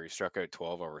KC too, where he struck out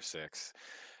 12 over 6.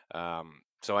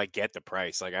 So I get the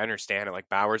price. Like, I understand it. Like,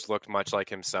 Bauer's looked much like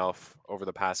himself over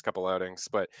the past couple outings,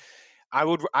 but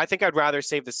I think I'd rather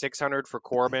save the 600 for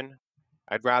Corbin.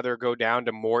 I'd rather go down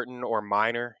to Morton or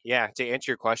Minor. Yeah, to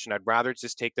answer your question, I'd rather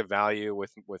just take the value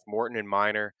with Morton and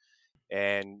Minor.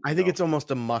 And I think it's almost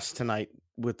a must tonight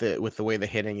with the way the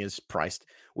hitting is priced.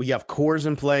 We have Coors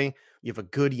in play. You have a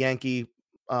good Yankee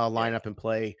lineup in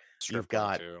play. You've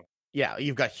got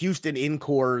Houston in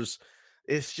Coors.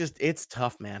 It's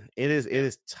tough, man. It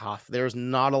is tough. There's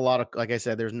not a lot of, like I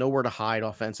said, there's nowhere to hide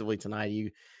offensively tonight.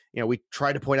 You know, we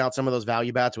try to point out some of those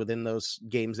value bats within those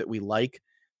games that we like.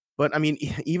 But I mean,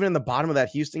 even in the bottom of that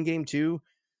Houston game too,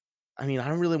 I mean, I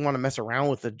don't really want to mess around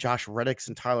with the Josh Reddicks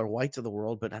and Tyler Whites of the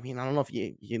world, but I mean, I don't know if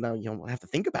you don't have to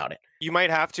think about it. You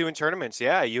might have to in tournaments.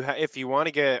 Yeah. If you want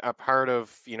to get a part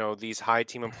of, you know, these high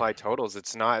team implied totals,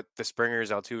 it's not the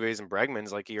Springers, Altuves, and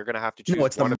Bregmans. Like, you're going to have to choose. No,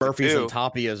 it's one the of the Murphys two. and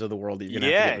Tapias of the world that you're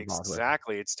going to have to get involved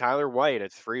exactly. It's Tyler White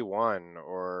at 3-1,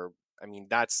 or I mean,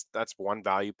 that's one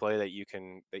value play that you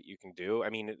can do. I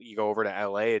mean, you go over to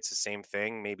LA, it's the same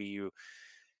thing. Maybe you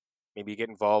get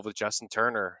involved with Justin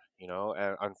Turner, you know,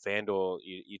 on FanDuel.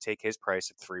 You take his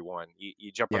price at 3-1.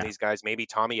 You jump on these guys. Maybe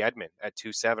Tommy Edman at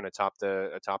 2-7 atop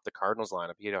the Cardinals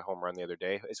lineup. He had a home run the other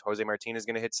day. Is Jose Martinez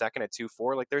going to hit second at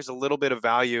 2-4? Like, there's a little bit of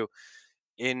value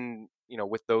in, you know,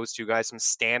 with those two guys, some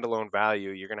standalone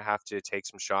value. You're going to have to take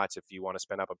some shots if you want to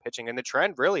spend up on pitching. And the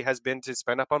trend really has been to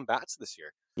spend up on bats this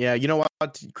year. Yeah, you know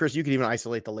what, Chris, you could even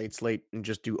isolate the late slate and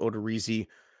just do Odorizzi.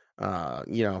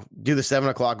 You know, do the 7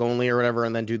 o'clock only or whatever,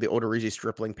 and then do the Odorizzi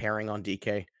Stripling pairing on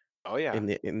DK. Oh yeah, in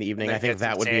the evening. I think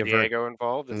that would be San Diego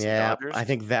involved. Yeah, I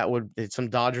think that would some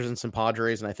Dodgers and some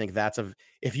Padres, and I think that's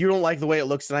if you don't like the way it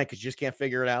looks tonight because you just can't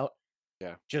figure it out.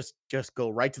 Yeah, just go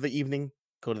right to the evening,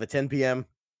 go to the 10 p.m.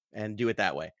 and do it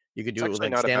that way. You could do it's it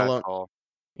with like standalone.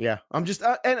 Yeah, I'm just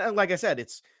and like I said,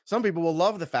 it's some people will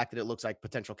love the fact that it looks like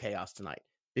potential chaos tonight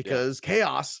because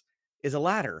chaos is a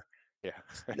ladder. Yeah.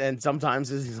 And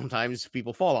sometimes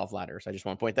people fall off ladders. I just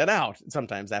want to point that out.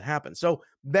 Sometimes that happens. So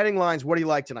betting lines, what do you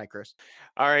like tonight, Chris?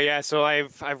 All right. Yeah. So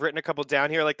I've written a couple down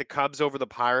here. I like the Cubs over the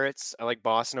Pirates. I like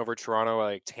Boston over Toronto.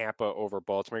 I like Tampa over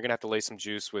Baltimore. You're going to have to lay some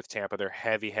juice with Tampa. They're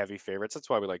heavy favorites.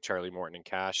 That's why we like Charlie Morton and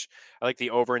Cash. I like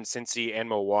the over in Cincy and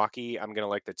Milwaukee. I'm going to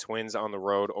like the Twins on the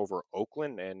road over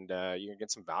Oakland. And you're going to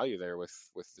get some value there with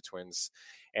the Twins.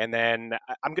 And then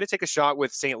I'm going to take a shot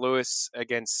with St. Louis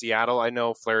against Seattle. I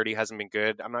know Flaherty hasn't been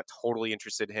good. I'm not totally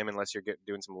interested in him unless you're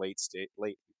doing some late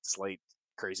slate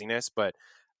craziness. But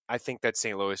I think that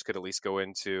St. Louis could at least go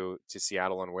into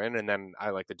Seattle and win. And then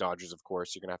I like the Dodgers, of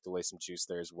course. You're going to have to lay some juice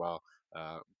there as well.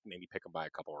 Maybe pick them by a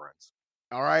couple of runs.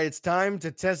 All right, it's time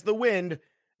to test the wind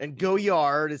and go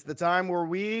yard. It's the time where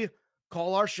we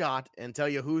call our shot and tell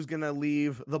you who's going to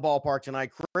leave the ballpark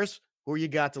tonight. Chris, who you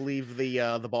got to leave the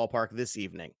ballpark this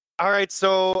evening? All right,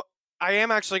 so I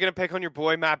am actually going to pick on your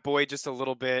boy, Matt Boyd, just a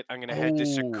little bit. I'm going to head to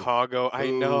Chicago.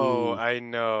 I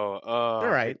know. All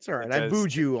right, it's all right. I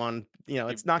booed you on,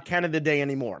 it's not Canada Day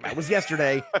anymore. That was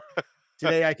yesterday.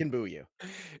 Today I can boo you.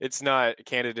 It's not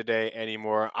Canada Day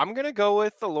anymore. I'm going to go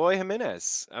with Eloy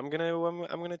Jimenez. I'm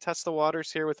going to test the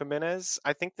waters here with Jimenez.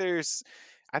 I think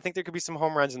I think there could be some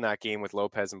home runs in that game with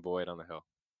Lopez and Boyd on the hill.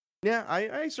 Yeah,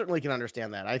 I certainly can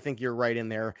understand that. I think you're right in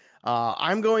there.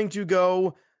 I'm going to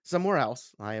go somewhere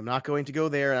else. I am not going to go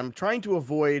there. I'm trying to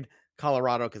avoid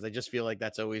Colorado because I just feel like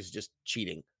that's always just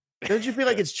cheating. Don't you feel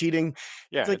like it's cheating?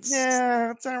 Yeah, It's like,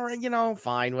 yeah, it's all right,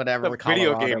 fine, whatever. the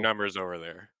video Colorado. game numbers over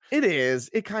there. It is.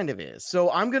 It kind of is.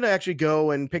 So I'm going to actually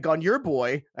go and pick on your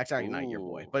boy. Actually, not your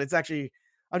boy, Ooh. but it's actually,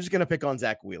 I'm just going to pick on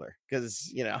Zach Wheeler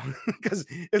because, because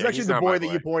it's Yeah, actually he's the not my boy that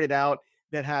you boy. pointed out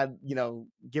that had,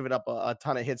 given up a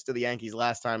ton of hits to the Yankees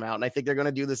last time out. And I think they're going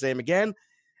to do the same again.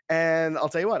 And I'll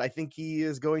tell you what, I think he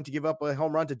is going to give up a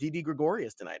home run to Didi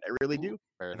Gregorius tonight. I really do.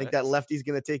 Very I think nice. that lefty's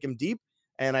going to take him deep.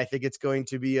 And I think it's going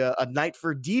to be a night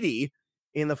for Didi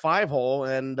in the 5-hole.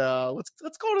 And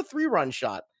let's call it a 3-run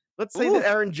shot. Let's say that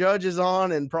Aaron Judge is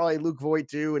on and probably Luke Voigt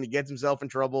too, and he gets himself in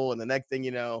trouble. And the next thing you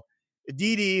know,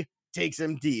 Didi takes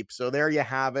him deep. So there you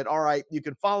have it. All right. You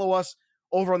can follow us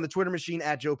over on the Twitter machine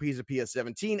at Joe Pisapia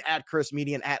 17, at Chris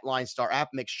Median, at Line Star app.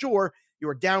 Make sure you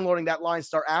are downloading that Line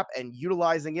Star app and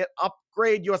utilizing it.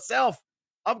 Upgrade yourself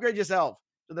to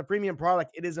the premium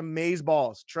product. It is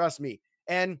amazeballs. Trust me.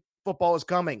 And football is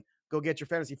coming. Go get your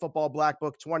Fantasy Football Black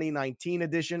Book 2019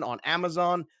 edition on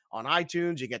Amazon, on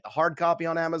iTunes. You get the hard copy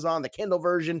on Amazon, the Kindle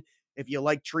version if you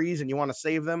like trees and you want to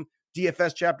save them.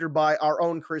 DFS chapter by our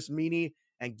own Chris Meany,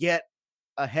 and get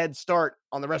a head start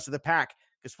on the rest of the pack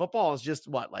because football is just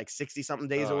like 60-something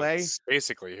days away. It's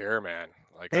basically here, man.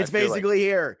 It's basically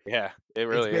here. Yeah, it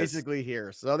really is. It's basically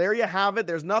here. So there you have it.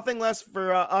 There's nothing less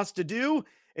for us to do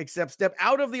except step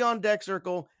out of the on-deck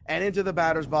circle and into the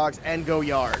batter's box and go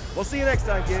yard. We'll see you next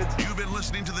time, kids. You've been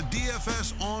listening to the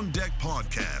DFS On Deck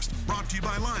podcast, brought to you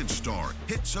by Line Star.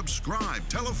 Hit subscribe,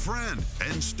 tell a friend,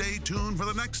 and stay tuned for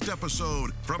the next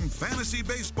episode from fantasy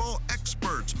baseball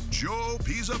experts Joe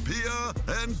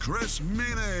Pisapia and Chris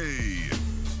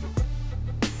Meany.